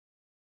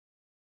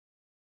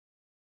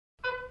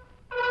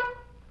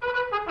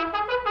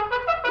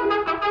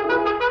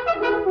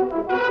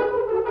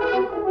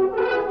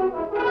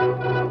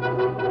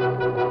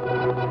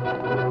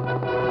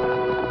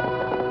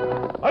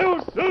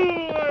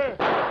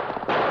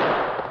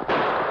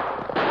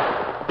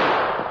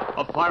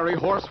fiery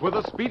horse with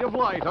the speed of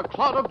light, a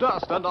cloud of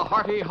dust, and a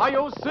hearty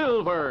hi-yo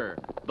silver,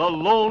 the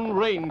Lone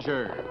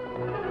Ranger.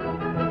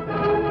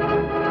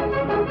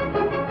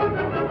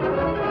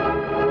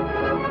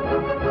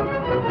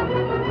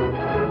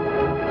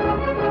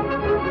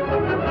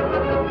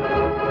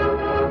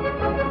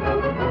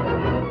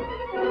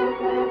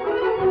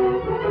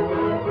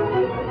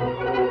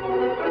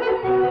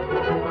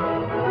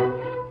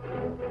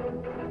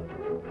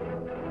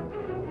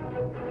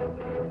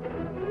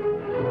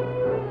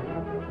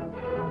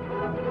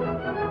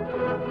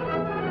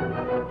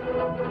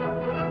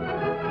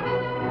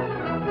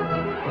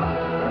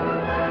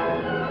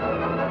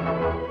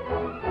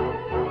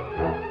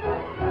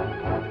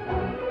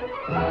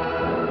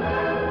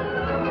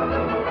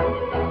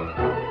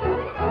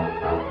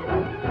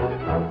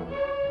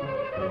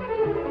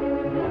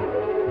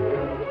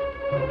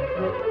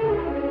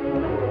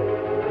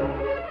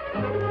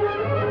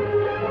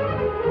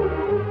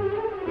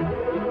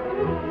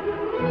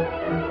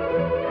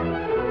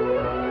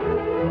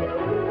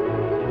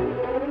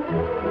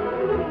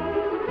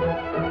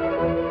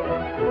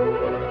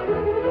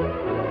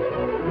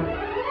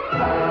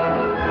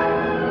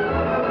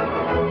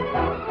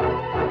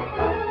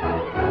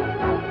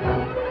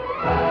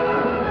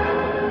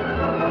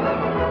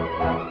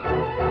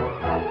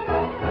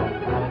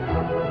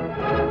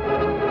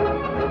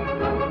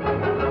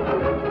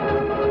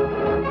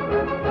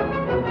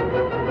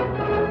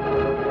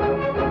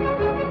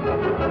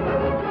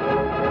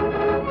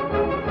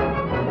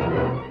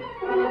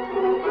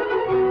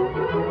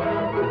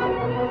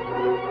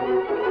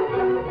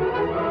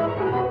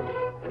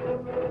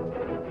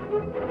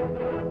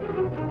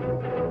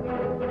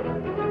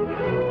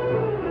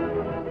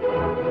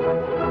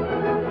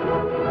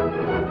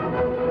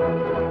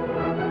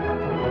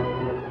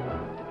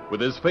 With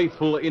his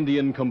faithful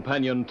Indian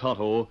companion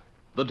Tonto,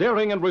 the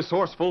daring and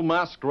resourceful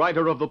masked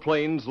rider of the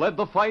plains led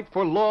the fight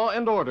for law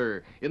and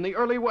order in the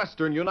early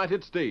western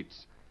United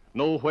States.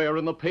 Nowhere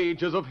in the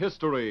pages of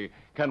history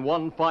can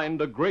one find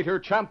a greater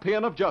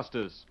champion of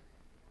justice.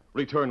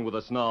 Return with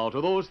us now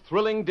to those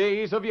thrilling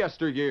days of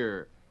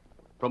yesteryear.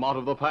 From out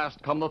of the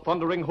past come the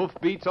thundering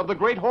hoofbeats of the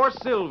great horse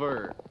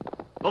Silver.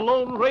 The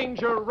Lone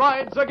Ranger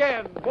rides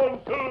again. Come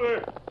on,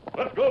 Silver.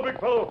 Let's go, big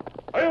fellow.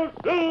 Hi-yo,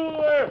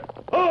 Silver!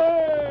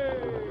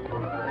 Hi!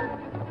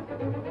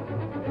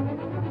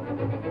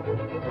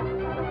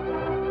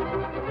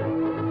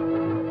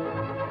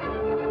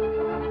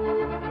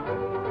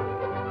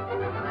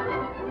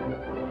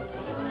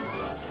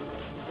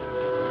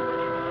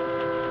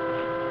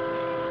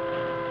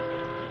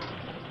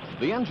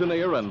 The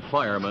engineer and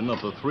fireman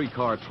of the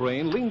three-car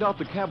train leaned out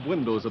the cab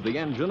windows of the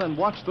engine and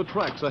watched the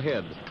tracks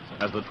ahead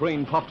as the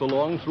train puffed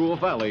along through a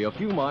valley a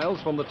few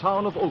miles from the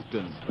town of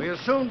Oakton. We'll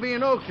soon be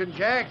in Oakton,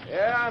 Jack.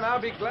 Yeah, and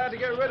I'll be glad to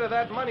get rid of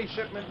that money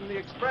shipment in the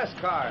express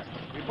car.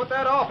 We put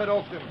that off at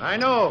Oakton. I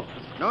know.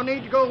 No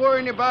need to go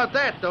worrying about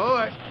that,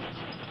 though.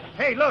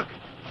 Hey, look.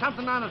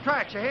 Something on the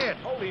tracks ahead.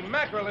 Holy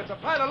mackerel, it's a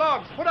pile of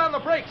logs. Put on the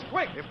brakes,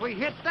 quick. If we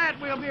hit that,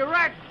 we'll be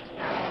wrecked.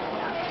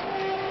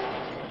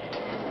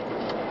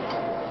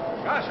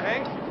 Gosh,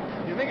 Hank,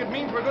 you think it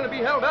means we're going to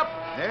be held up?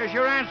 There's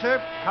your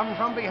answer. Coming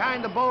from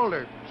behind the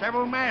boulder.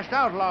 Several masked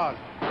outlaws.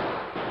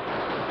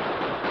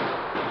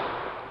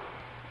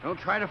 Don't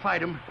try to fight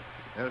them.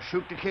 They'll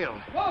shoot to kill.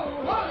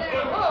 Whoa, whoa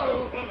there,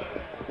 whoa!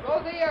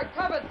 Those are your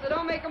covets, so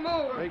don't make a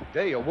move. Great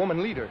day, a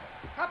woman leader.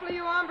 A couple of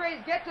you hombres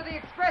get to the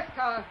express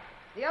car.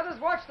 The others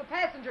watch the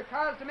passenger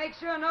cars to make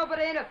sure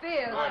nobody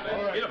interferes. All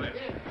right. Get up there.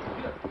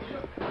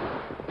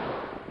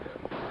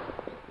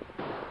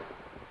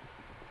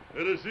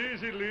 It is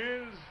easy,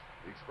 Liz.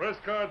 The express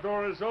car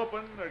door is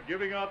open. They're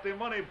giving out the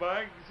money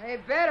bags. They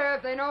better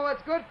if they know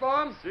what's good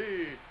for them.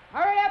 See.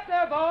 Hurry up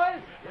there,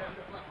 boys.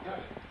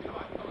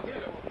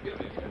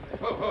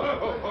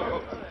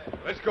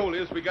 Let's go,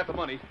 Liz. We got the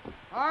money.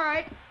 All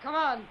right, come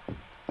on.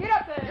 Get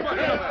up there. Come on,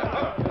 get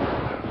up there.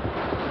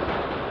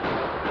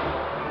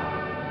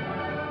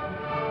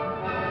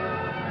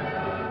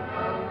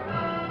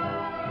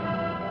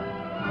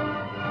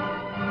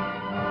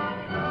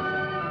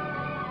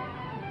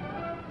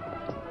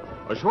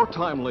 A short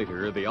time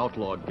later, the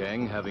outlawed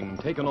gang, having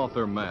taken off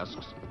their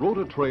masks, rode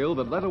a trail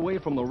that led away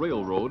from the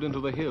railroad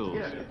into the hills.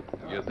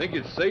 You think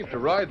it's safe to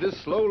ride this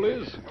slow,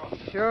 Liz?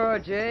 Sure,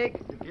 Jake.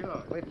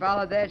 We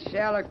followed that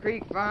shallow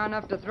creek far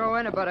enough to throw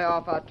anybody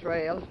off our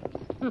trail.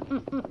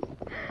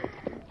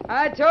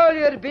 I told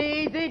you it'd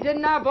be easy,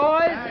 didn't I,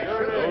 boys?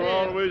 You're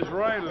always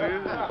right,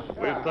 Liz.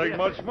 We'll take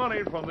much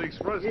money from the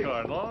express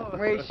car, no?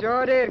 We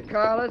sure did,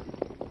 Carlos.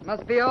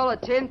 Must be all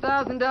of $10,000.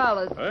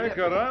 Hey,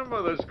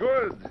 caramba, that's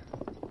good.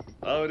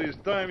 Now it is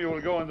time you will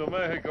go into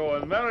Mexico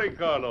and marry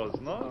Carlos,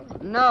 no?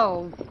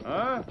 No.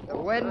 Huh? The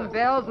wedding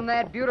bells and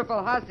that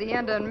beautiful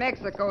hacienda in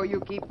Mexico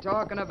you keep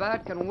talking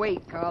about can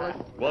wait, Carlos.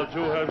 But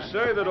you have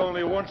said that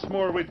only once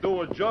more we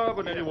do a job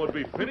and then you will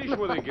be finished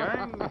with the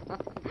gang.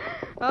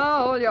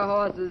 Oh, hold your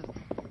horses.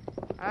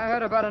 I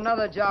heard about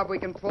another job we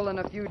can pull in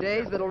a few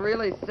days that'll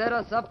really set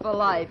us up for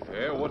life.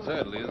 Yeah, what's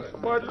that, Liz?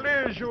 But,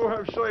 Liz, you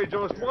have said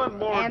just one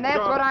more And that's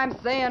job. what I'm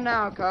saying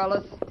now,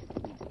 Carlos.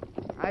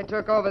 I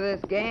took over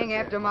this gang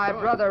after my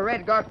brother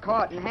Red got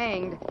caught and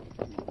hanged.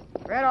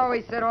 Red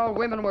always said all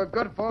women were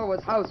good for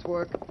was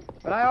housework.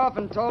 But I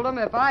often told him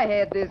if I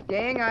had this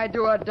gang, I'd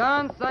do a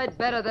darn sight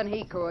better than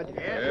he could.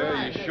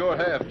 Yeah, you sure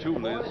have, too,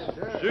 Liz.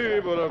 See,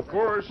 but of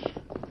course,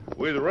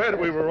 with Red,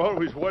 we were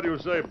always, what do you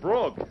say,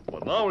 broke.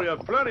 But now we have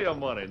plenty of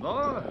money,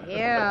 no?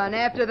 Yeah, and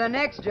after the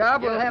next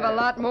job, we'll have a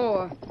lot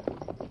more.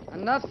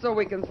 Enough so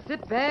we can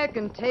sit back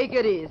and take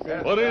it easy.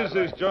 What is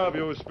this job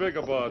you speak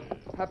about?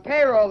 A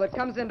payroll that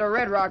comes into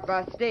Red Rock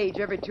by stage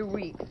every 2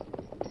 weeks.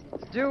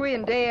 It's due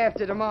in day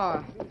after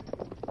tomorrow.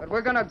 But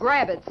we're gonna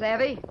grab it,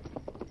 savvy?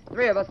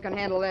 3 of us can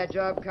handle that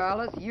job,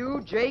 Carlos.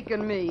 You, Jake,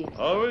 and me.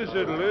 How is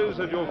it, Liz,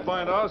 that you'll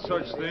find out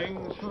such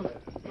things?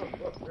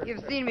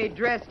 You've seen me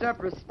dressed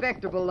up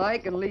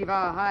respectable-like and leave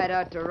our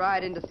hideout to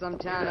ride into some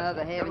town or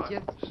other, haven't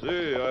you?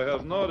 See, I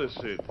have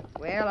noticed it.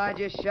 Well, I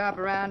just shop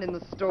around in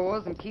the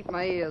stores and keep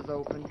my ears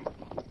open.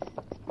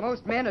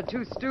 Most men are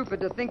too stupid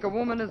to think a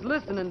woman is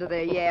listening to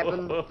their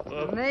yapping.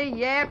 And they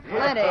yap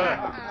plenty.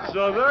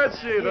 So that's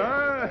it,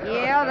 huh?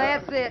 Yeah,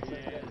 that's it.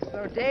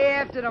 So day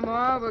after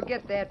tomorrow, we'll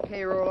get that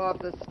payroll off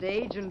the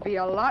stage and be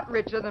a lot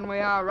richer than we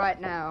are right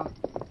now.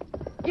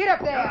 Get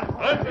up there!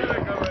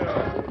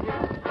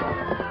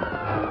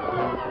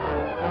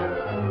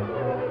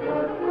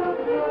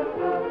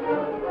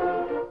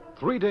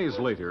 3 days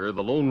later,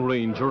 the Lone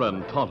Ranger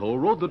and Tonto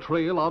rode the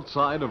trail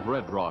outside of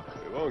Red Rock.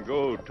 We won't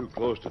go too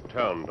close to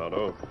town,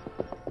 Tonto.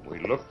 We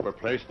look for a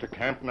place to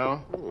camp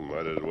now? Oh,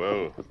 might as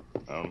well.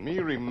 Now, me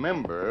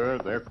remember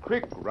there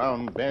creek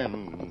round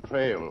bend and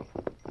trail.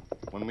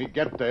 When we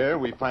get there,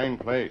 we find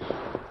place.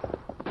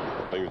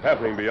 Things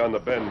happening beyond the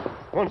bend.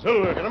 Come on,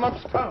 Silver. Get 'em up,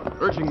 Scout.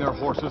 Urging their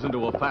horses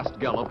into a fast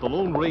gallop, the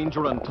Lone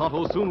Ranger and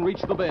Tonto soon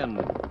reached the bend.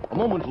 A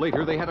moment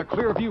later, they had a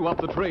clear view up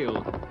the trail.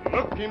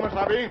 Look,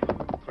 Kimasabi.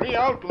 3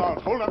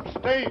 outlaws hold up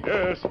stage.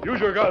 Yes, use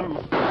your guns.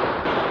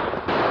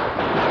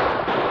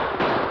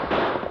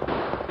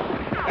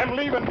 I'm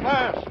leaving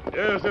fast.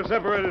 Yes, they're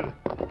separated.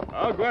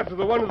 I'll go after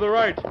the one to the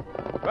right.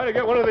 Try to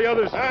get one of the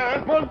others.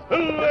 And Come on,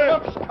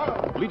 Silver.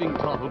 Scout. Leading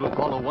Tonto to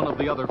follow one of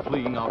the other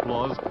fleeing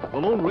outlaws, the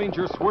Lone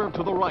Ranger swerved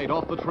to the right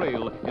off the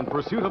trail in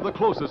pursuit of the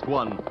closest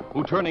one,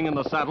 who, turning in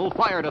the saddle,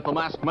 fired at the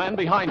masked man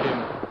behind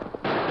him.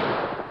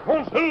 Come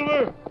on,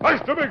 Silver.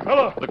 Face the big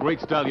fella. The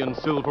great stallion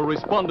Silver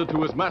responded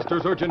to his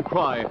master's urgent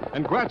cry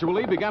and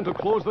gradually began to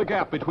close the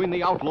gap between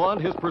the outlaw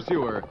and his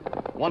pursuer.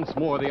 Once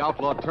more, the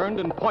outlaw turned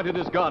and pointed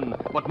his gun,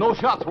 but no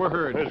shots were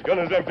heard. His gun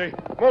is empty.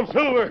 Come on,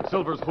 Silver.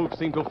 Silver's hoofs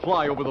seemed to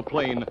fly over the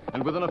plain,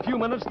 and within a few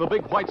minutes, the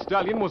big white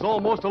stallion was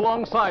almost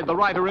alongside the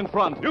rider in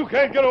front. You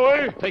can't get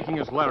away. Taking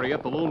his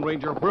lariat, the Lone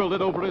Ranger whirled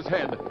it over his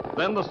head.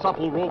 Then the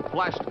supple rope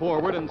flashed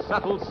forward and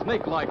settled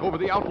snake-like over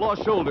the outlaw's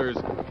shoulders,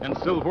 and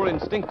Silver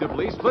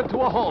instinctively slid to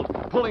a halt,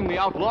 pulling the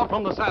outlaw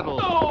from the saddle.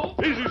 No!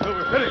 Easy,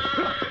 Silver. Hit it.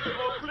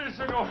 Oh, please,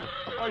 senor.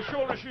 My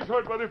shoulder, she's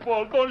hurt by the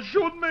fall. Don't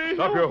shoot me.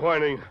 Stop your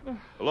whining.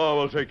 The law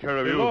will take care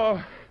of you.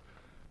 Law.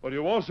 But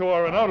you also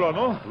are an outlaw,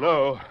 no?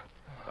 No.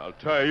 I'll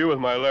tie you with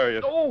my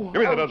lariat. Oh,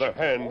 Give me that ouch. other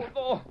hand.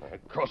 Oh,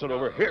 Cross it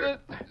over here.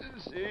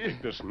 See?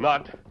 This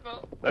knot.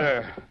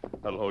 There.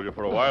 That'll hold you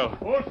for a while.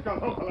 Oh,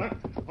 Scout. Oh, fella.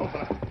 Oh,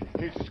 fella.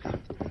 Easy, Scout.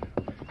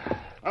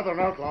 Other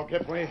outlaw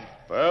get away.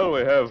 Well,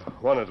 we have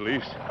one at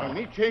least.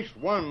 Me chased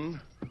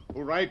one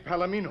who ride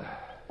Palomino.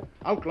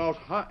 Outlaws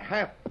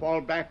half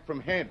fall back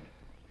from head.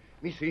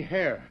 Me see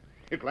hair.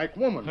 It like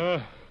woman.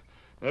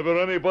 Never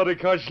anybody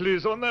catch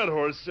Liz on that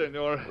horse,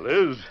 senor.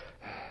 Liz?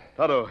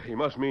 Tonto, he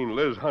must mean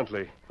Liz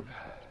Huntley.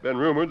 It's been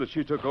rumored that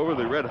she took over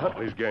the Red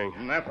Huntley's gang.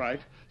 That's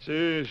right.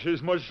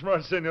 She's much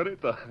smart,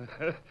 senorita.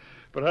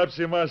 Perhaps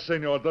he must,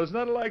 senor, does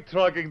not like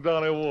tracking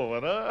down a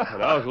woman, huh?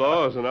 An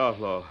outlaw is an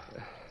outlaw.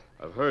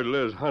 I've heard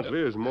Liz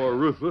Huntley is more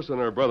ruthless than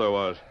her brother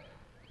was.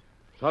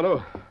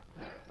 Tonto,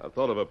 I've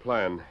thought of a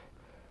plan.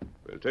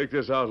 We'll take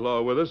this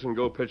outlaw with us and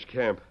go pitch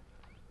camp.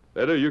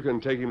 Later, you can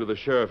take him to the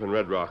sheriff in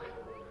Red Rock.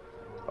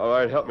 All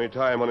right, help me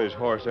tie him on his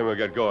horse, then we'll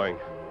get going.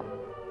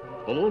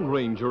 The Lone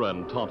Ranger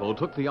and Tonto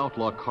took the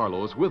outlaw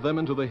Carlos with them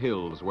into the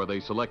hills, where they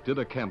selected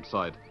a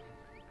campsite.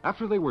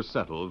 After they were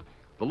settled,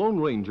 the Lone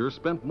Ranger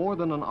spent more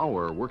than an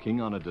hour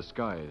working on a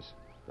disguise.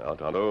 Now,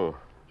 Tonto,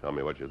 tell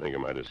me what you think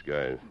of my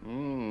disguise.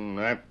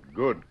 That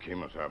good,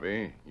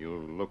 Kimasabi. You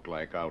look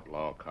like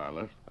outlaw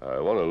Carlos. I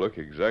want to look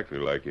exactly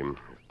like him,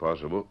 if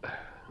possible.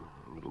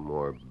 A little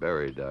more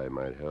berry dye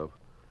might help.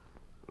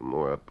 A little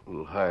more up, a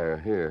little higher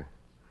here.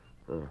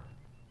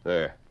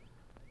 There.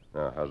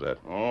 Now, how's that?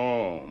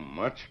 Oh,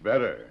 much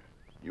better.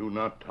 You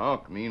not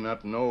talk, me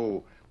not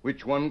know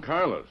which one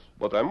Carlos.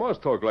 But I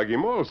must talk like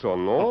him also,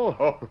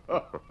 no?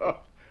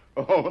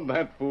 Oh,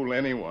 that fool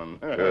anyone.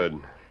 Good.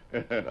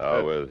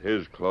 Now, with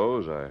his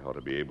clothes, I ought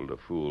to be able to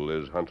fool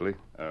Liz Huntley.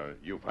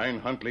 You find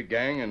Huntley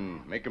gang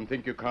and make him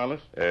think you're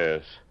Carlos?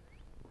 Yes.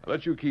 I'll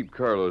let you keep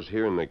Carlos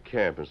here in the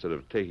camp instead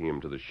of taking him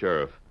to the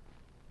sheriff.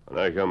 When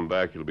I come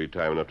back, it'll be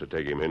time enough to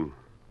take him in.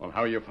 Well,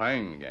 how you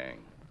find gang?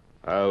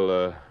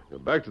 I'll go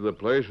back to the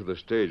place where the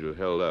stage was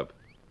held up.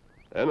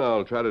 Then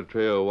I'll try to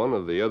trail one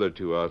of the other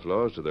 2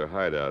 outlaws to their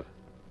hideout.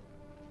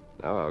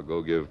 Now I'll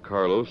go give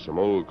Carlos some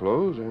old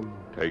clothes and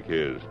take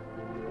his.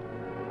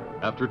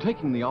 After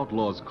taking the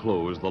outlaw's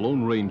clothes, the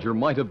Lone Ranger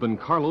might have been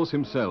Carlos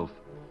himself.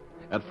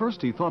 At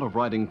first, he thought of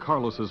riding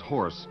Carlos's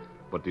horse,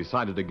 but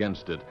decided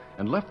against it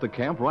and left the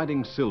camp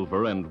riding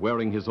Silver and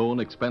wearing his own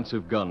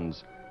expensive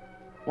guns.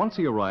 Once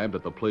he arrived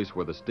at the place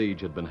where the stage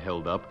had been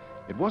held up,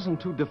 it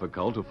wasn't too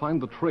difficult to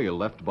find the trail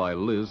left by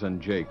Liz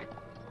and Jake.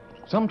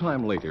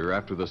 Sometime later,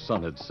 after the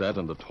sun had set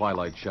and the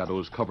twilight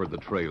shadows covered the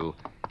trail,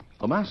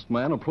 the masked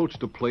man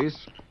approached a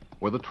place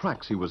where the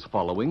tracks he was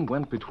following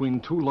went between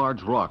two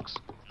large rocks.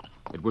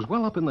 It was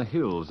well up in the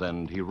hills,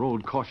 and he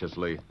rode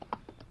cautiously.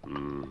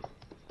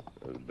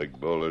 Those big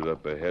boulders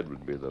up ahead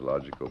would be the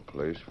logical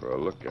place for a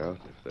lookout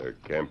if their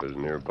camp is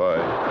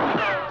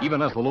nearby.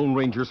 Even as the Lone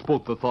Ranger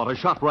spoke the thought, a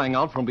shot rang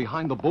out from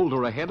behind the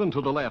boulder ahead and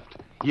to the left.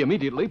 He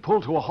immediately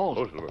pulled to a halt.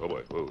 Oh, Silver, oh,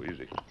 boy. Oh,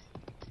 easy.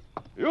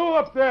 You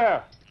up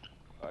there!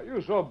 Are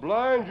you so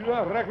blind you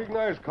not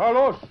recognize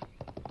Carlos?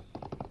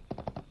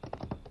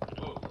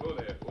 Oh,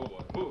 there. Oh,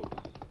 boy. Oh.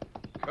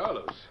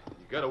 Carlos,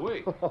 you got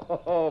away.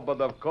 Oh, but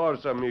of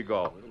course,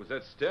 amigo. Well, it was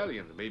that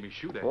stallion that made me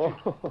shoot at you.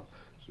 Oh,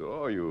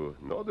 so you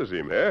notice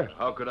him, eh?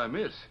 How could I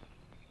miss?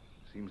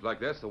 Seems like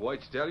that's the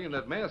white stallion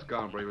that masked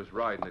hombre was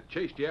riding that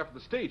chased you after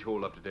the stage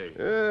hold up today.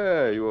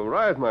 Yeah, you were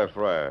right, my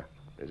friar.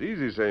 It's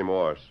easy, same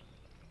horse.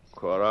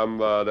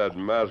 Caramba, that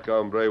masked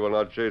hombre will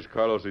not chase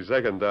Carlos the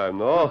second time,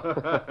 no?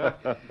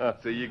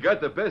 So you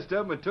got the best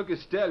of him and took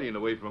his stallion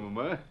away from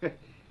him, huh?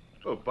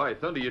 Oh, by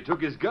thunder, you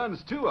took his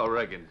guns, too, I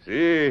reckon.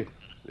 See,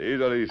 these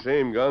are the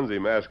same guns the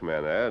masked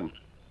man had.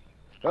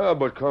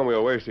 But come,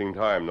 we're wasting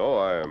time, no?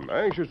 I am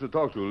anxious to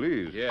talk to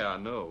Liz. Yeah, I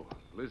know.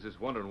 Liz is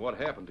wondering what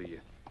happened to you.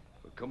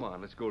 But come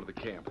on, let's go to the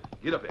camp.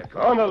 Get up there,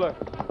 come on. Huntley.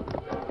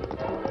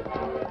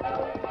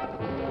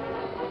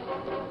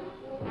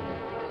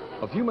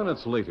 A few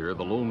minutes later,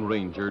 the Lone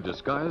Ranger,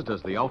 disguised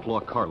as the outlaw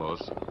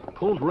Carlos,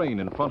 pulled rein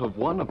in front of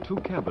one of two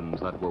cabins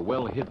that were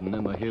well hidden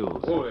in the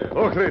hills. Oh, there.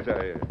 Oh,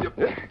 Rita.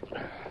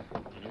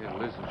 Yeah,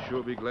 Liz will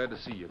sure be glad to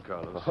see you,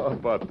 Carlos. Oh,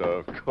 but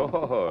of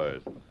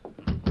course.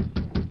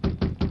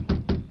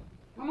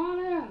 Come on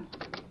in.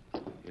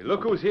 Hey,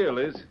 look who's here,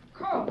 Liz.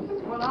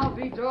 Carlos. Well, I'll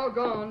be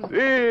doggone.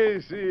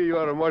 See, you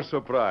are much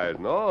surprised,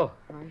 no?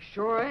 I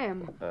sure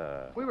am.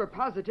 We were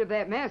positive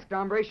that masked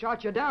hombre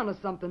shot you down or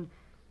something.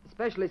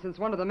 Especially since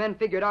one of the men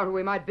figured out who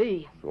he might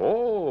be.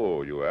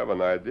 So, you have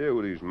an idea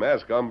who this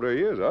masked hombre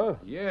is, huh?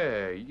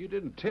 Yeah, you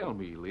didn't tell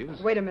me,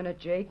 Liz. Wait a minute,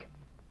 Jake.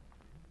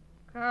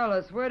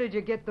 Carlos, where did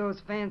you get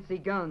those fancy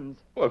guns?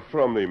 Well,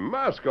 from the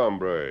masked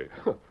hombre.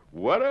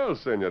 What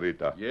else,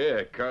 senorita?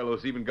 Yeah,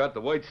 Carlos even got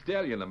the white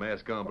stallion the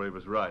masked hombre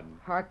was riding.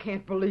 I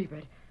can't believe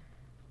it.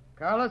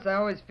 Carlos, I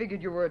always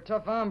figured you were a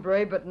tough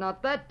hombre, but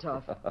not that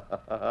tough.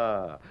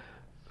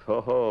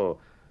 So,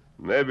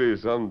 maybe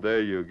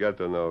someday you get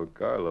to know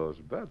Carlos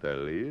better,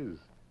 Liz.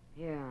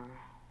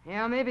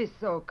 Yeah, maybe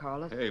so,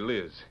 Carlos. Hey,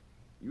 Liz,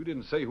 you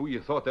didn't say who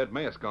you thought that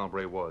masked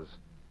hombre was.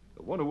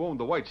 The one who owned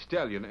the white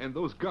stallion and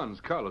those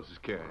guns Carlos is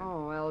carrying.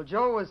 Oh, well,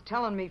 Joe was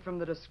telling me from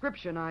the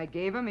description I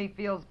gave him, he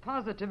feels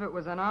positive it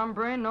was an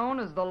hombre known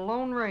as the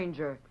Lone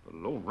Ranger. The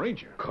Lone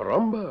Ranger?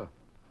 Caramba.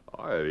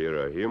 I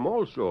hear of him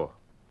also.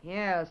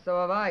 Yeah,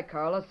 so have I,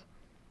 Carlos.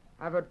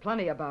 I've heard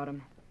plenty about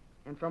him.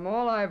 And from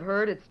all I've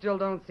heard, it still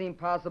don't seem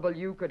possible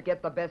you could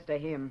get the best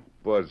of him.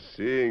 But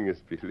seeing is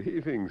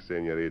believing,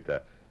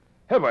 senorita.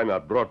 Have I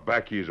not brought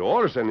back his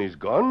horse and his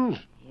guns?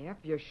 Yep,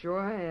 you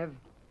sure have.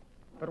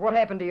 But what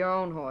happened to your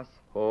own horse?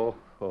 Oh,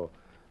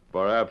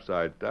 perhaps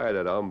I'd tie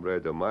that hombre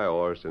to my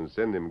horse and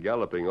send him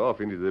galloping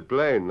off into the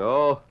plain,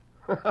 no?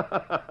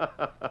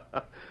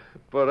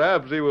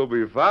 Perhaps he will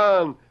be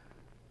found.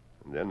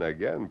 And then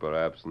again,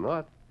 perhaps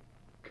not.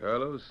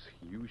 Carlos,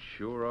 you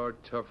sure are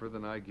tougher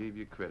than I gave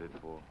you credit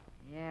for.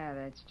 Yeah,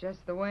 that's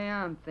just the way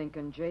I'm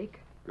thinking, Jake.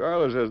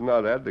 Carlos has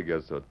not had to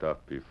get so tough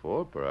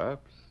before,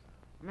 perhaps.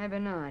 Maybe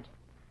not.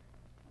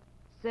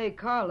 Say,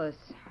 Carlos,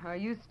 are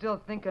you still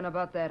thinking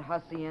about that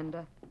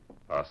hacienda?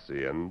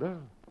 Hacienda?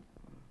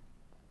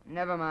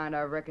 Never mind,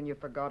 I reckon you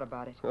forgot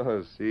about it.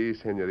 Oh, si,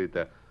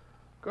 senorita.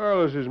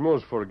 Carlos is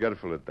most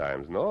forgetful at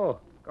times, no?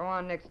 Go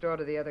on next door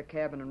to the other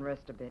cabin and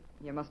rest a bit.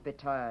 You must be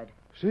tired.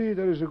 See,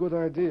 that is a good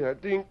idea. I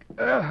think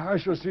I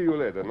shall see you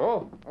later,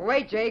 no?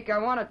 Wait, Jake, I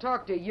want to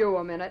talk to you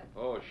a minute.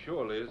 Oh,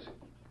 sure, Liz.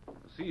 I'll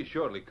see you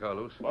shortly,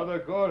 Carlos. But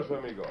of course,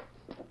 amigo.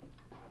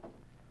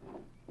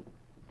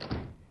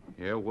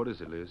 Yeah, what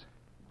is it, Liz?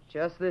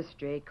 Just this,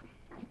 Jake.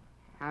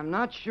 I'm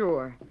not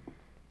sure,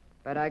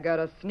 but I got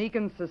a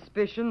sneaking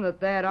suspicion that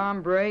that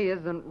hombre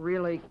isn't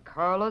really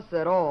Carlos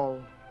at all.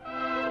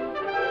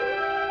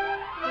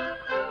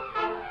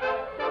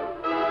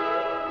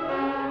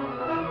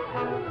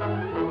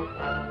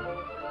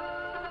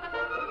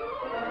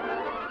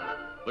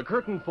 The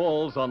curtain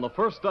falls on the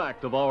first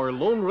act of our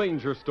Lone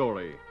Ranger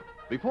story.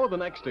 Before the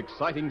next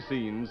exciting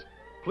scenes,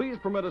 please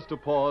permit us to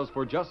pause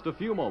for just a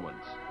few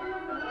moments.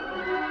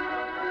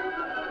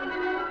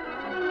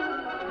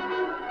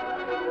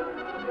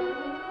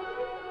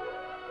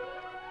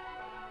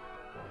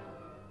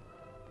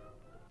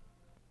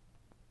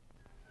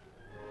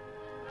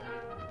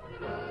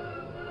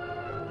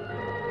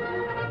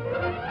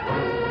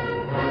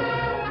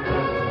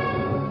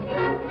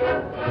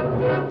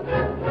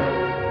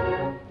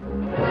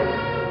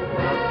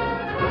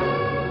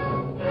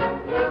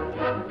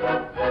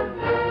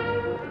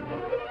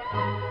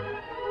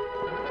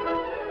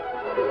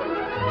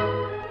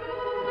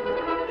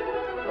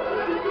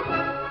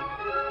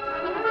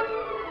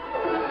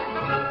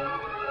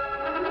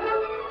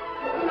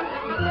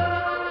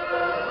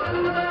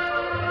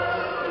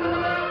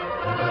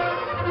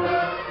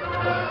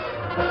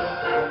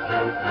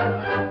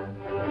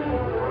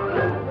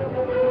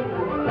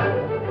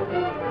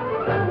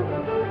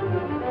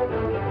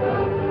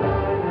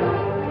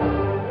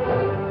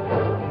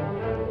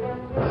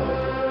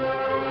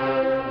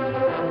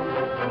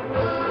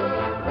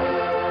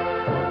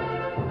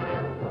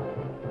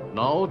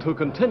 Now to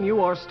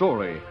continue our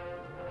story.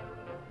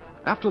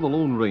 After the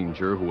Lone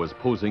Ranger, who was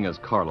posing as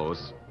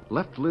Carlos,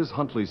 left Liz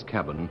Huntley's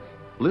cabin,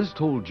 Liz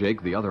told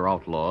Jake, the other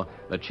outlaw,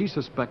 that she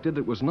suspected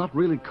it was not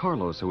really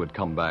Carlos who had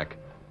come back.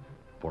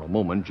 For a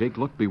moment, Jake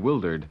looked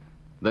bewildered.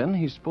 Then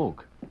he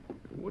spoke.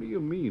 What do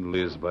you mean,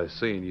 Liz, by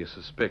saying you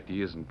suspect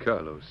he isn't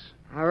Carlos?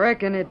 I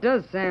reckon it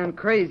does sound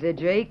crazy,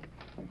 Jake.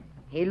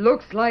 He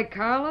looks like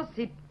Carlos,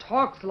 he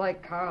talks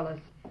like Carlos.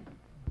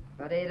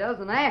 But he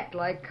doesn't act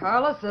like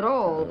Carlos at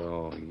all.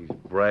 Oh, he's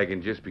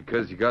bragging just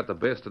because you got the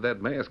best of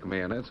that masked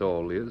man, that's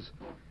all, Liz.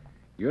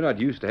 You're not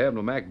used to having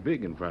him act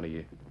big in front of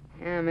you.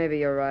 Yeah, maybe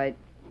you're right.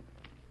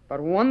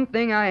 But one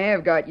thing I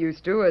have got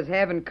used to is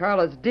having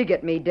Carlos dig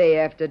at me day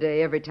after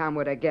day every time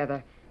we're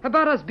together.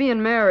 About us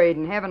being married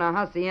and having a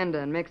hacienda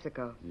in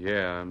Mexico.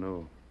 Yeah, I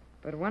know.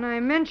 But when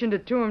I mentioned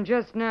it to him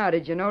just now,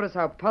 did you notice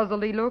how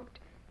puzzled he looked?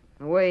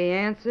 The way he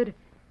answered?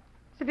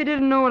 As if he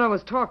didn't know what I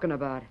was talking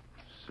about.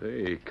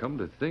 Say, come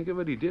to think of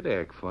it, he did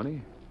act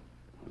funny.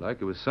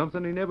 Like it was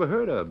something he never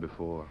heard of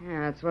before.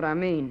 Yeah, that's what I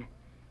mean.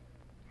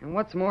 And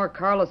what's more,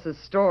 Carlos's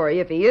story,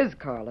 if he is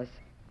Carlos,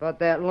 but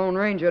that Lone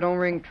Ranger don't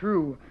ring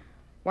true.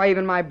 Why,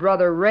 even my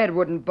brother Red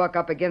wouldn't buck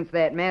up against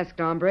that masked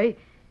hombre.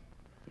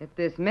 Yet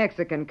this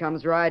Mexican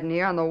comes riding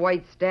here on the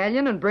white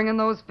stallion and bringing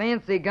those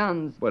fancy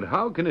guns. But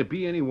how can it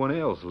be anyone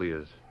else,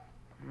 Liz?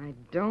 I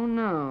don't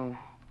know.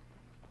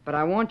 But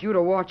I want you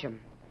to watch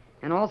him.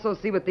 And also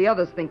see what the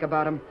others think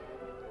about him.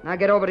 Now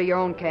get over to your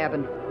own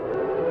cabin.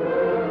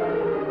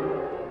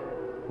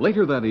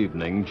 Later that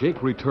evening,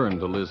 Jake returned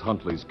to Liz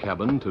Huntley's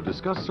cabin to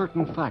discuss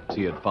certain facts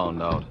he had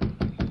found out.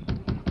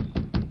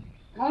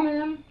 Come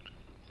in.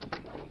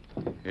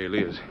 Hey,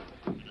 Liz.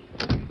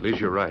 Liz,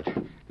 you're right.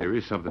 There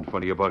is something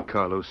funny about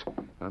Carlos.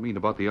 I mean,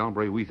 about the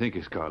hombre we think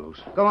is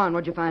Carlos. Go on,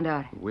 what'd you find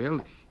out?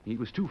 Well, he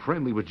was too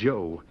friendly with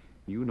Joe.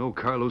 You know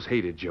Carlos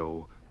hated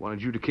Joe.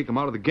 Wanted you to kick him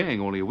out of the gang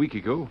only a week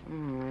ago.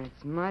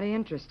 It's mighty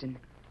interesting.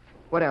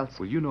 What else?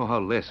 Well, you know how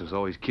Les was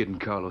always kidding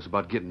Carlos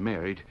about getting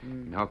married.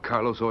 And how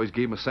Carlos always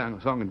gave him a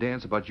song and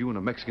dance about you and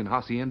a Mexican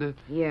hacienda.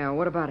 Yeah,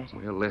 what about it?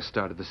 Well, Les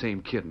started the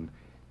same kidding,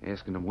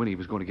 asking him when he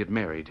was going to get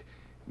married.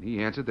 And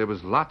he answered there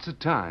was lots of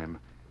time,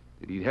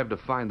 that he'd have to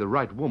find the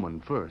right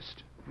woman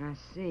first. I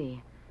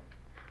see.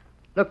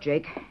 Look,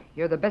 Jake,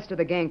 you're the best of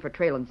the gang for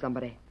trailing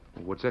somebody.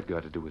 Well, what's that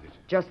got to do with it?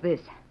 Just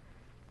this.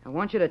 I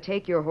want you to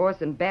take your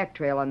horse and back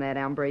trail on that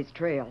hombre's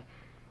trail.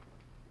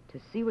 To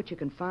see what you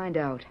can find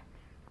out.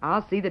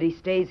 I'll see that he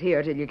stays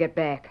here till you get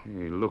back.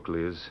 Hey, look,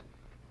 Liz.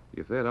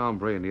 If that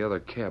hombre in the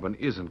other cabin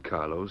isn't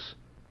Carlos,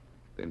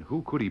 then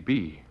who could he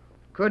be?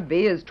 Could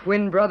be his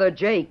twin brother,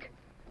 Jake.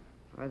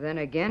 Or then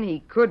again, he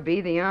could be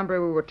the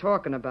hombre we were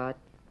talking about,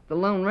 the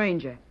Lone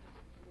Ranger.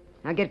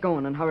 Now get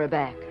going and hurry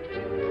back.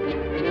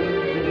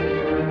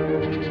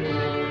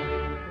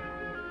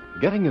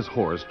 Getting his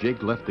horse,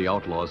 Jake left the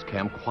outlaws'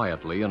 camp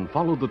quietly and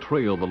followed the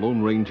trail the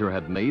Lone Ranger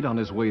had made on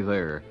his way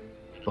there.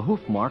 The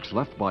hoof marks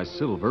left by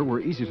Silver were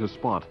easy to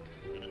spot.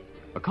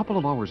 A couple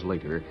of hours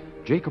later,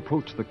 Jake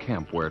approached the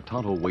camp where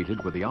Tonto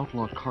waited with the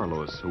outlaw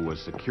Carlos, who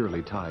was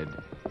securely tied.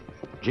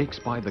 Jake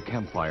spied the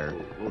campfire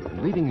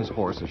and, leading his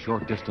horse a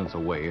short distance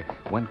away,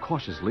 went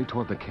cautiously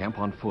toward the camp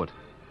on foot.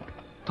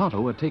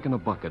 Tonto had taken a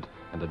bucket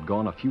and had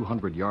gone a few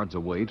hundred yards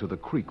away to the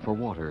creek for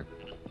water.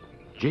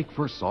 Jake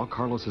first saw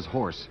Carlos's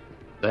horse.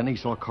 Then he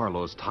saw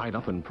Carlos tied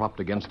up and propped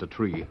against a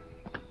tree.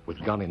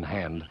 With gun in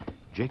hand,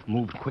 Jake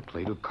moved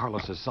quickly to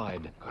Carlos's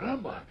side.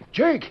 Caramba!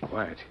 Jake!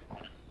 Quiet.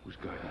 Who's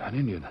got it? An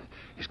Indian.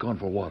 He's gone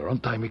for water.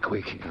 Untie me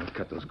quick. I'll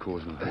cut those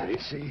cords in a hurry.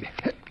 See?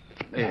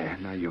 There,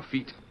 now your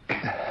feet.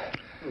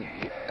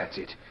 That's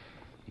it.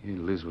 Yeah,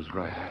 Liz was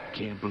right. I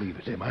can't believe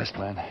it. The masked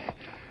man.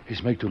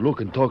 He's make to look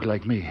and talk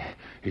like me.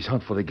 He's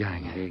hunt for the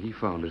gang. Yeah, he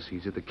found us.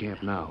 He's at the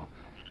camp now.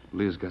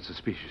 Liz got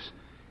suspicious.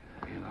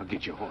 And I'll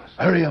get your horse.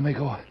 Hurry,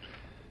 amigo.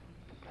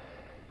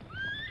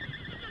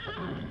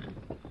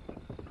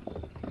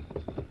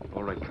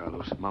 All right,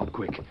 Carlos. Mount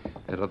quick.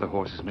 That other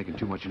horse is making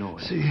too much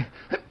noise. See?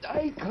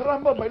 Ay,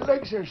 caramba, my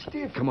legs are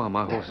stiff. Come on,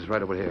 my horse is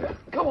right over here.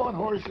 Come on,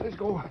 horse. Let's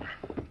go.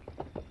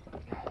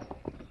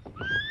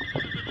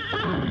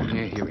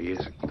 Yeah, here he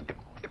is.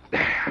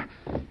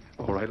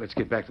 All right, let's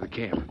get back to the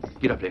camp.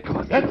 Get up there, come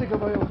on. That's the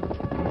caballo.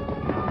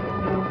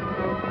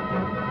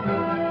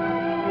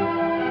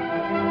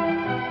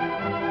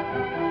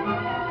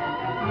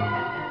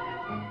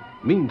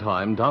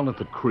 Meantime, down at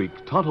the creek,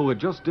 Tonto had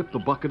just dipped the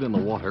bucket in the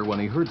water when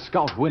he heard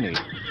Scout whinny.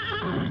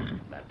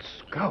 That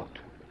Scout.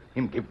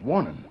 Him give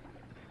warning.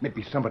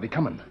 Maybe somebody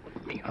coming.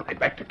 Me hurry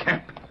back to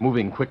camp.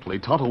 Moving quickly,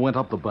 Tonto went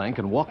up the bank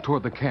and walked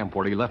toward the camp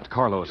where he left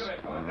Carlos.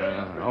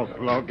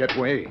 Outlaw get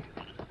way.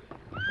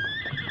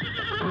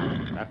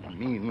 That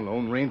mean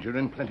Lone Ranger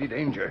in plenty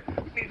danger.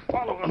 Me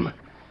follow him.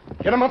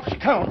 Get him up,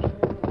 Scout.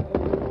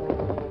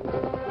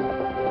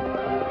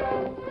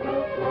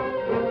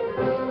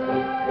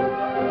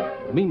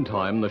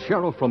 Meantime, the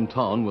sheriff from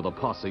town with a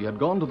posse had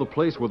gone to the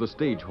place where the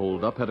stage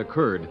holdup had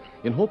occurred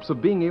in hopes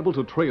of being able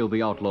to trail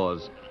the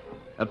outlaws.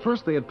 At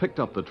first they had picked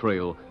up the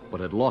trail, but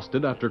had lost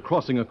it after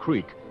crossing a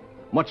creek.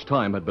 Much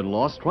time had been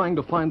lost trying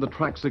to find the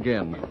tracks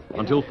again,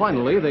 until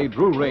finally they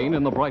drew rein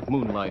in the bright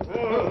moonlight.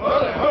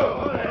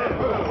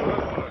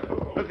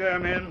 Look there,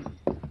 men.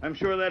 I'm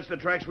sure that's the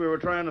tracks we were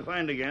trying to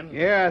find again.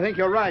 Yeah, I think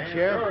you're right,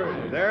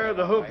 Sheriff. There are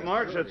the hoof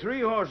marks of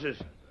 3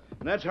 horses.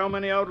 And that's how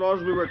many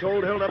outlaws we were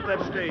told held up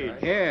that stage.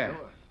 Yeah.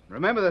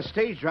 Remember the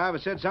stage driver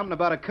said something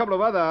about a couple of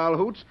other owl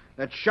hoots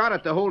that shot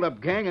at the hold-up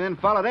gang and then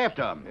followed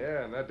after them.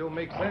 Yeah, and that don't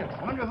make sense.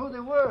 Wonder who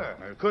they were.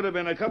 There could have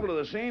been a couple of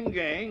the same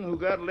gang who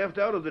got left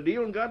out of the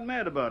deal and got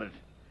mad about it.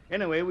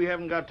 Anyway, we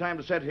haven't got time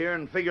to sit here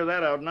and figure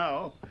that out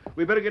now.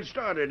 We better get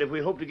started if we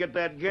hope to get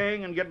that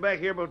gang and get back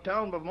here by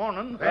town by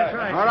morning. That's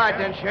right. All right,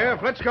 then, Sheriff.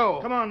 Let's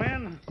go. Come on,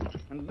 men.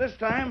 And this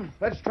time,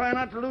 let's try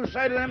not to lose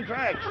sight of them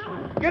tracks.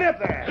 Get up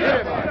there.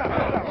 Get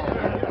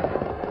up.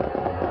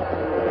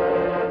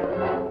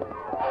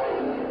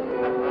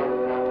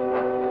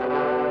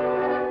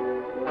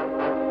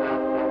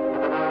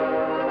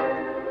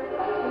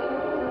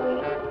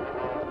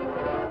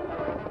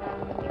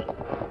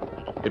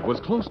 It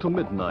was close to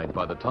midnight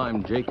by the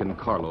time Jake and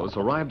Carlos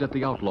arrived at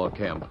the outlaw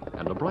camp,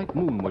 and a bright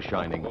moon was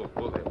shining. Look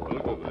over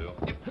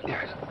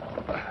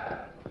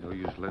there. No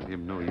use letting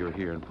him know you're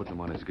here and putting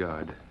him on his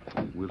guard.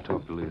 We'll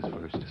talk to Liz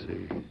first to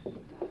see.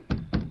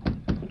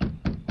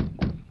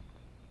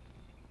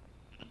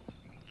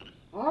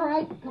 All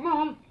right, come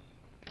on.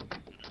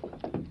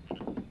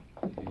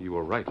 You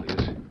were right,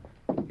 Liz.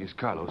 Here's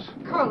Carlos.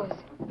 Carlos,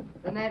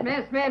 then that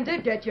masked man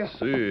did get you.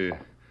 See,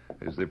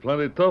 is the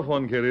plenty tough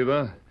one,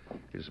 querida.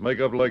 His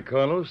makeup like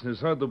Carlos, and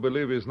it's hard to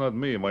believe he's not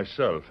me,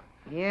 myself.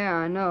 Yeah,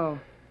 I know.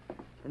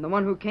 And the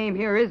one who came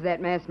here is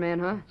that masked man,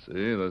 huh?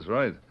 See, that's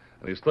right.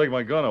 And he's taken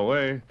my gun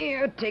away.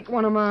 Here, take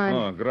one of mine.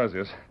 Oh,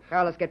 gracias.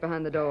 Carlos, get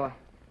behind the door.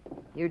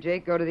 You,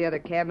 Jake, go to the other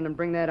cabin and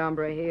bring that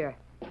hombre here.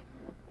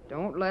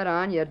 Don't let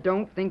on you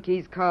don't think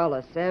he's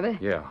Carlos, savvy?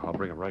 Yeah, I'll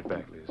bring him right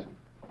back, Liz.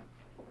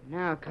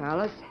 Now,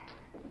 Carlos,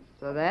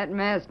 so that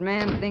masked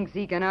man thinks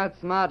he can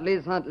outsmart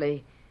Liz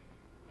Huntley.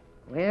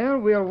 Well,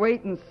 we'll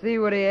wait and see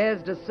what he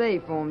has to say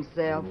for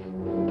himself.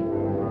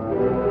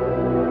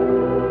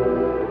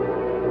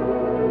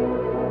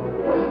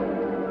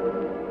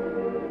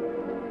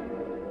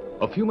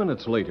 A few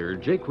minutes later,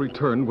 Jake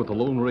returned with the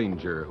Lone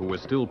Ranger, who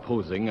was still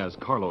posing as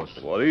Carlos.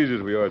 What is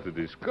it we are to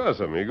discuss,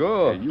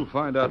 amigo? Hey, you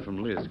find out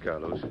from Liz,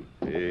 Carlos.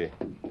 Eh.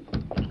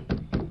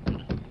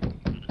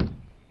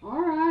 All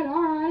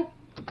right.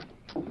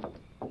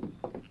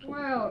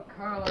 Well,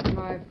 Carlos,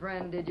 my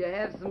friend, did you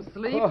have some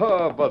sleep?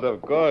 Oh, but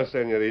of course,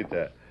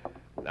 senorita.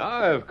 Now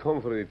I've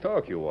come for the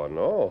talk you want,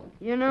 no?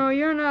 You know,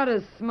 you're not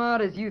as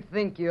smart as you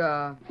think you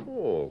are.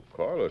 Oh,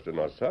 Carlos did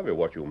not sabe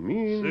what you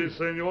mean. Si,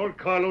 senor.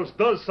 Carlos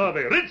does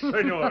sabe. Rich,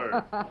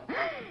 senor.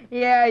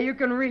 Yeah, you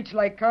can reach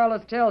like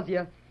Carlos tells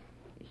you.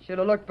 You should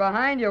have looked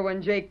behind you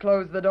when Jake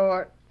closed the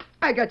door.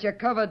 I got you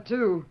covered,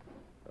 too.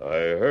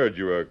 I heard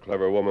you were a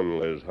clever woman,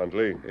 Liz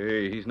Huntley.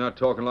 Hey, he's not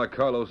talking like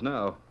Carlos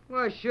now.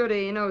 Well, should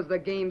he? He knows the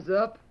game's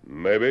up.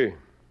 Maybe.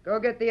 Go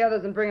get the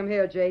others and bring them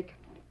here, Jake.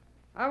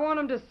 I want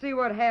him to see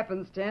what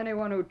happens to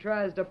anyone who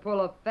tries to pull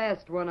a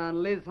fast one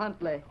on Liz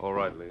Huntley. All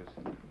right, Liz.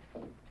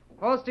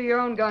 Holster your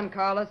own gun,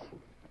 Carlos.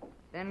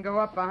 Then go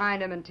up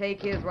behind him and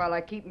take his while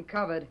I keep him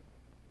covered.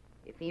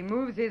 If he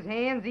moves his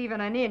hands even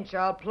an inch,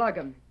 I'll plug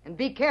him. And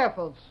be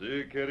careful.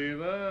 Si,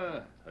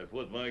 querida. I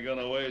put my gun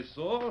away,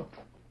 so.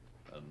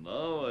 And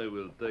now I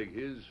will take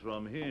his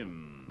from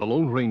him. The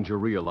Lone Ranger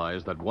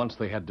realized that once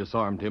they had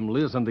disarmed him,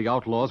 Liz and the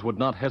outlaws would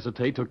not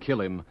hesitate to kill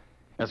him.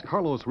 As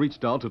Carlos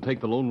reached out to take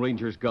the Lone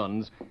Ranger's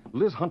guns,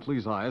 Liz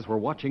Huntley's eyes were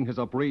watching his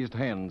upraised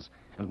hands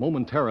and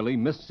momentarily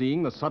missed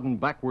seeing the sudden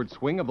backward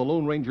swing of the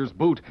Lone Ranger's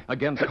boot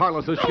against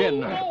Carlos's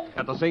shin.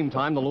 At the same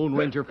time, the Lone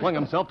Ranger flung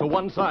himself to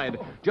one side,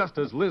 just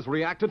as Liz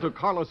reacted to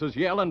Carlos's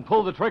yell and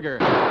pulled the trigger.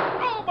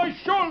 Oh, my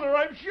shoulder!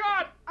 I'm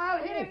shot!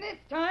 I'll hit him this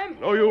time.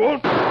 No, you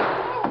won't.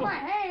 Oh, my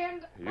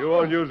hand. You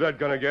won't use that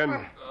gun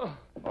again.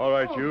 All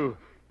right, you.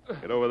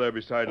 Get over there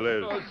beside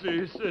Liz. Oh,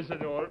 si,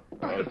 senor.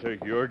 I'll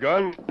take your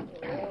gun.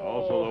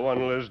 Also the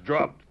one Liz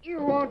dropped.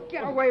 You won't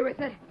get away with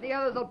it. The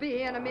others will be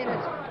here in a minute.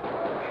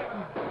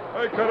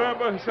 Hey,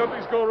 caramba,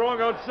 something's gone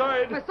wrong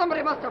outside. Well,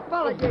 somebody must have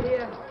followed you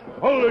here.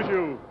 Hold it,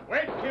 you.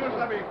 Wait,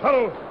 Kimasabi.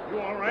 Hello. You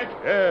all right?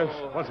 Yes.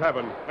 What's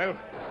happened? Well,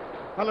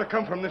 fella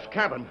come from this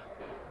cabin.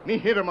 Me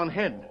hit him on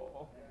head.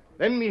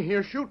 Then me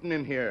hear shooting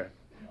in here.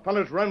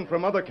 Fellas run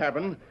from other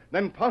cabin,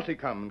 then posse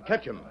come and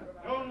catch him.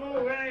 Don't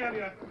move, any of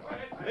you.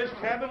 This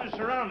cabin is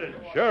surrounded.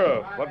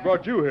 Sheriff, what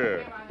brought you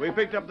here? We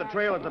picked up the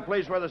trail at the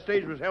place where the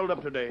stage was held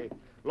up today.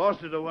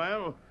 Lost it a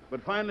while,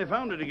 but finally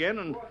found it again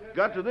and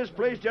got to this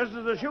place just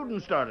as the shooting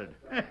started.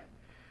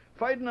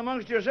 Fighting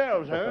amongst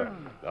yourselves, huh?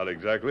 Not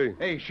exactly.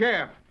 Hey,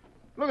 Sheriff,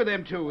 look at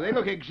them two. They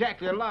look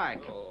exactly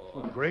alike.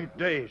 Great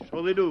day,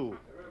 so they do.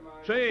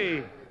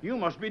 Say, you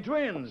must be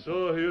twins.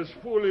 So he is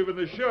fooling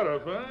the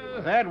sheriff,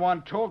 huh? That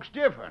one talks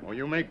different. Oh,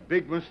 you make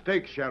big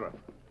mistake, Sheriff.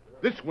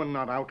 This one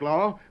not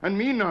outlaw, and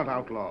me not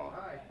outlaw.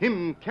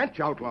 Him catch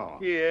outlaw.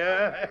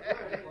 Yeah,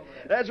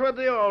 that's what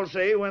they all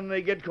say when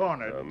they get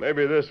cornered.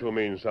 Maybe this will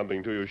mean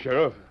something to you,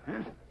 Sheriff.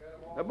 Huh?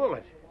 A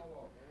bullet.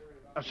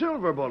 A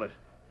silver bullet.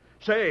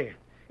 Say,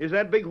 Is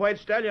that big white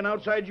stallion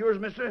outside yours,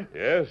 mister?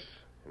 Yes,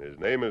 and his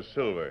name is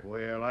Silver.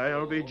 Well,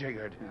 I'll be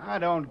jiggered. I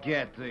don't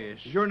get this.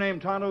 Is your name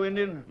Tonto,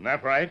 Indian?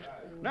 That right?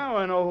 Now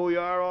I know who you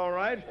are, all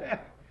right.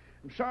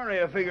 I'm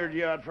sorry I figured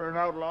you out for an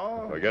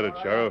outlaw. Forget it,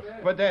 Sheriff.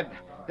 But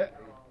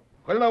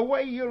well, the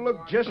way you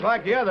look just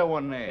like the other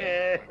one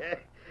there.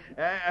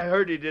 I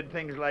heard he did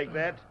things like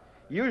that.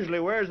 Usually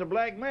wears a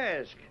black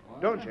mask,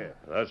 don't you?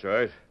 That's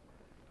right.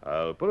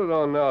 I'll put it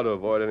on now to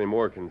avoid any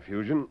more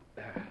confusion.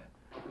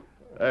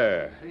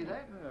 There.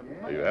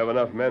 Do you have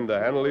enough men to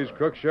handle these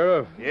crooks,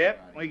 Sheriff?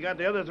 Yep, we got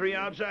the other three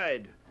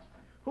outside.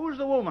 Who's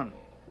the woman?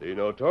 The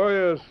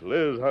notorious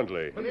Liz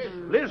Huntley.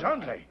 Liz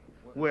Huntley.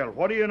 Well,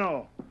 what do you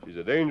know? She's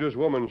a dangerous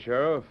woman,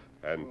 Sheriff,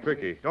 and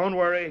tricky. Don't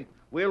worry.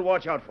 We'll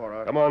watch out for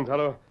her. Come on,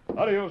 Tonto.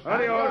 Adios.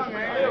 Adios.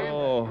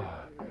 Oh.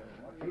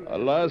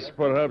 Alas,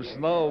 perhaps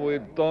now we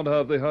don't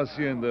have the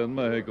hacienda in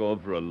Mexico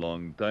for a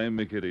long time,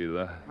 mi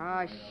querida.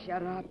 Ah,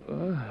 shut up.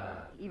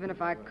 Even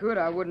if I could,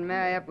 I wouldn't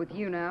marry up with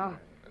you now.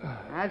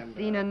 I've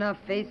seen enough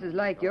faces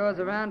like yours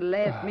around to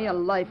last me a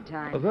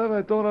lifetime. That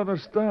I don't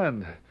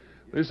understand.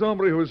 This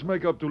hombre who is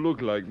make up to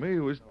look like me,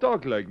 who is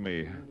talk like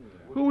me.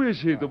 Who is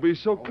he to be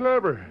so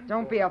clever?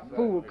 Don't be a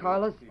fool,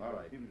 Carlos.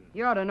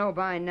 You ought to know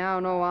by now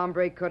no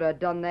hombre could have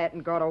done that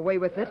and got away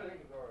with it.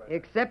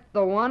 Except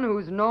the one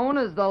who's known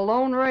as the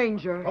Lone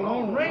Ranger. The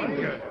Lone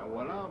Ranger?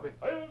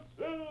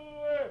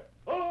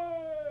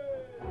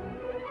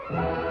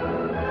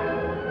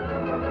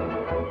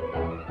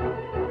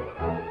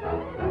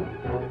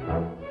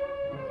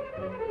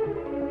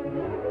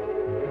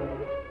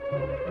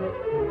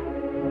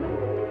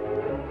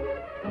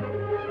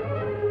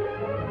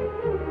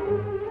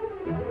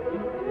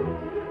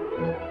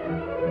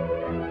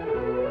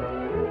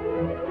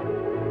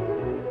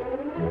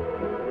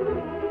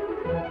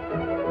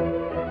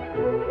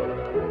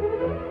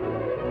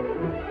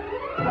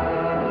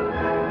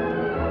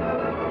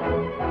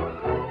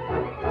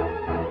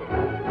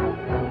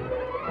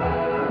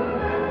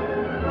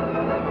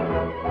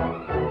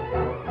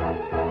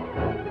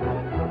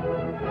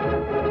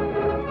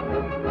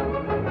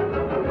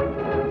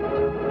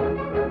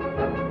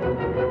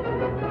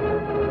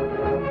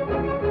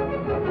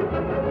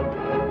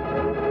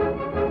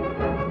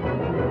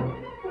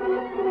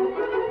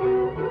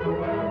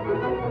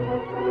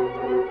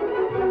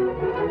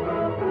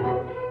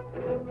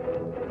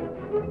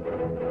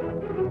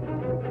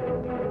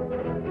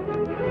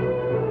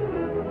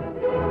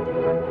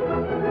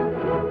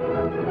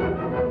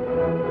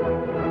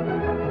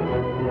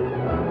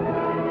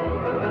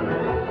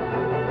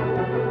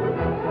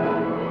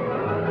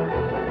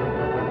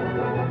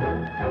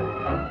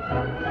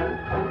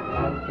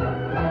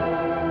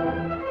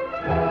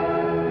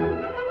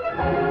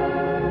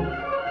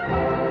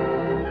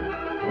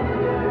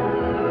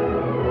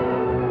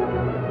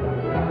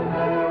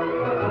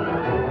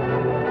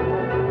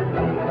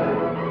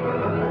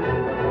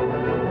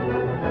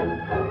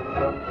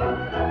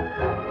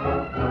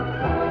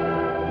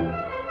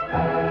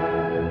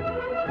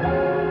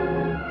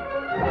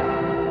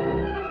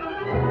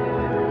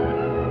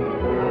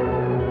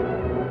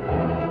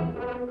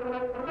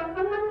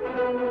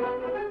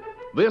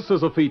 This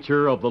is a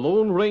feature of the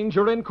Lone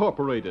Ranger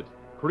Incorporated,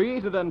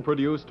 created and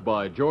produced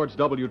by George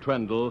W.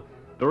 Trendle,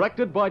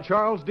 directed by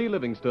Charles D.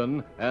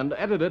 Livingston, and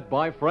edited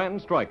by Fran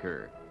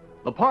Stryker.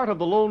 The part of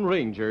the Lone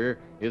Ranger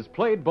is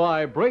played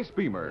by Brace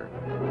Beamer.